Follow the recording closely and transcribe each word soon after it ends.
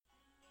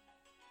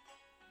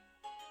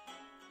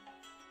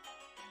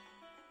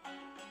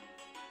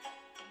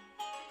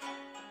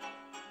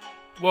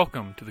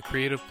Welcome to the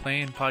Creative Play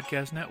and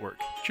Podcast Network.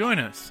 Join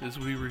us as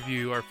we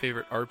review our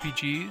favorite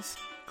RPGs,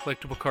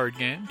 collectible card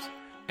games,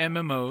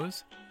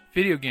 MMOs,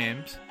 video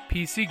games,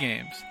 PC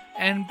games,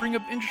 and bring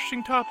up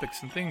interesting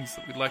topics and things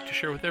that we'd like to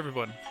share with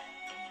everyone.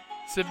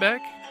 Sit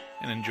back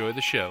and enjoy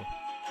the show.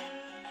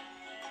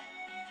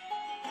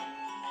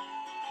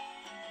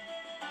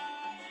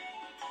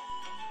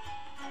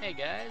 Hey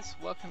guys,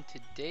 welcome to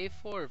Day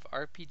 4 of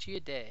RPG A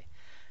Day,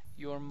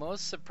 your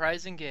most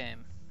surprising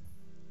game.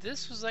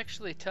 This was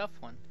actually a tough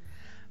one,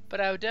 but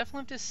I would definitely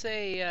have to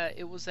say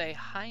it was a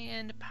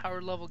high-end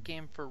power level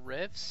game for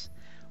Rifts,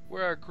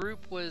 where our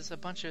group was a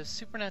bunch of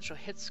supernatural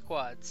hit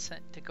squads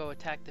sent to go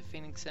attack the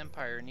Phoenix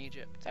Empire in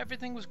Egypt.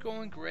 Everything was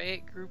going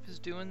great, group was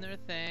doing their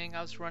thing,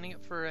 I was running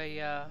it for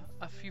a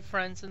few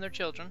friends and their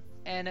children,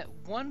 and at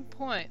one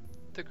point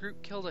the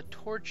group killed a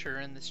torture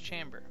in this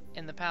chamber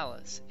in the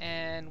palace,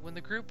 and when the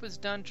group was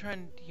done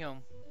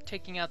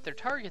taking out their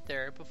target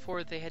there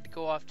before they had to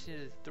go off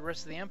to the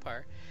rest of the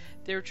empire,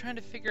 they were trying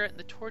to figure out in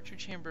the torture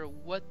chamber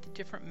what the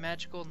different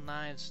magical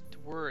knives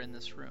were in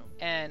this room.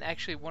 And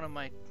actually one of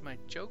my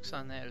jokes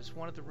on that is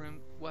one of the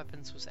room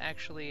weapons was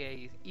actually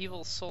a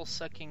evil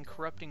soul-sucking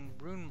corrupting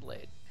rune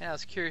blade. And I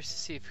was curious to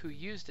see who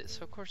used it,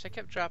 so of course I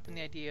kept dropping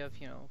the idea of,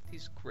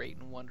 these great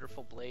and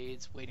wonderful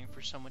blades waiting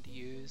for someone to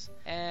use.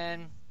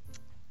 And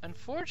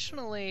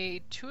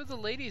unfortunately, two of the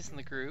ladies in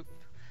the group,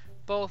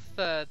 both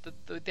the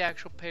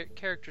actual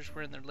characters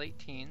were in their late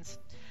teens,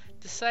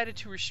 decided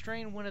to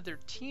restrain one of their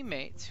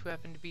teammates, who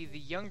happened to be the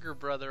younger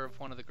brother of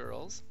one of the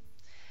girls,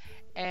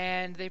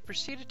 and they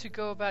proceeded to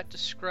go about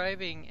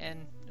describing,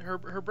 and her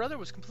brother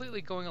was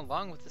completely going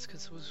along with this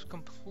because it was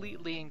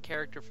completely in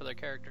character for their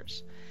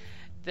characters,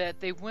 that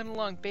they went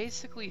along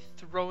basically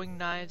throwing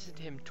knives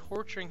into him,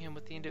 torturing him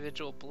with the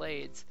individual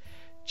blades,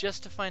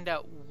 just to find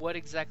out what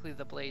exactly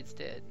the blades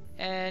did.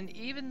 And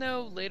even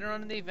though later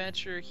on in the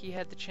adventure he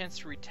had the chance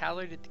to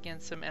retaliate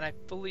against them, and I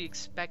fully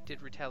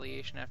expected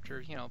retaliation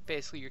after,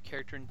 basically your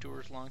character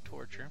endures long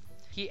torture,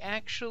 he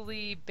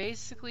actually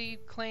basically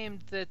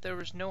claimed that there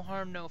was no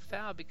harm, no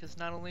foul, because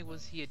not only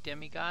was he a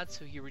demigod,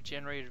 so he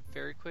regenerated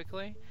very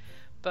quickly,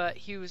 but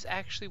he was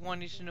actually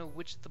wanting to know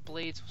which of the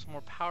blades was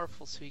more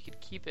powerful so he could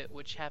keep it,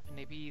 which happened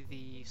to be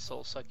the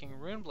soul-sucking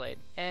rune blade.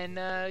 And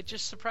it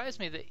just surprised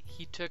me that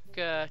he took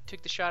the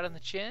shot on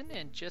the chin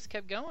and just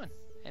kept going.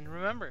 And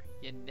remember,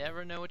 you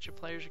never know what your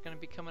players are going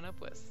to be coming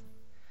up with.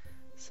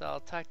 So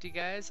I'll talk to you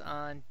guys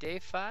on Day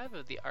 5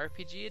 of the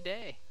RPG A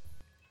Day.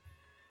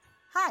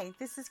 Hi,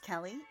 this is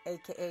Kelly,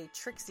 aka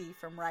Trixie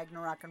from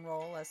Ragnarok and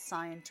Roll, a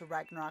Scion to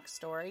Ragnarok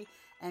story,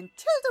 and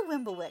Tilda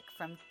Wimblewick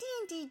from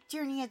D&D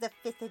Journey of the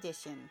 5th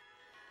Edition.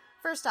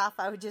 First off,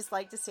 I would just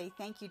like to say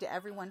thank you to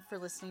everyone for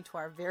listening to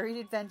our varied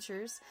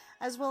adventures,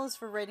 as well as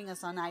for rating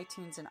us on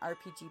iTunes and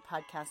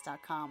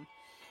RPGpodcast.com.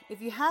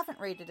 If you haven't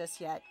rated us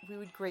yet, we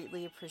would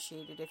greatly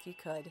appreciate it if you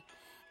could.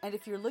 And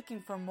if you're looking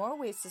for more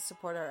ways to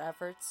support our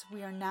efforts,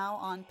 we are now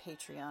on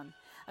Patreon,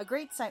 a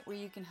great site where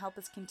you can help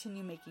us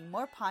continue making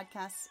more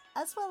podcasts,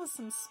 as well as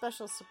some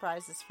special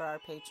surprises for our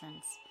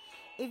patrons.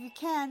 If you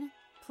can,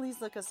 please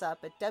look us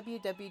up at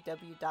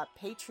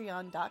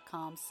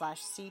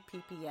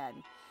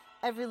www.patreon.com/cppn.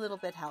 Every little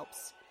bit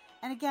helps.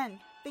 And again,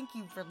 thank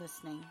you for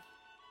listening.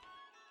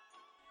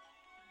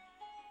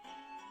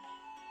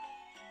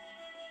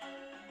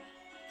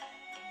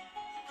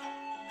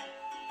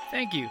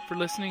 Thank you for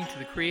listening to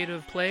the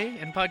Creative Play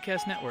and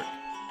Podcast Network.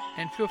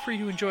 And feel free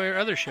to enjoy our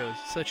other shows,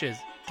 such as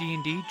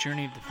D&D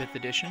Journey of the 5th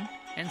Edition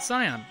and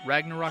Scion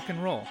Ragnarok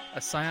and Roll,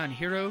 a Scion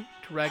hero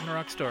to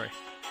Ragnarok story.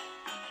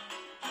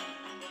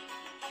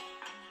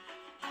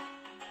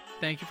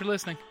 Thank you for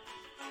listening.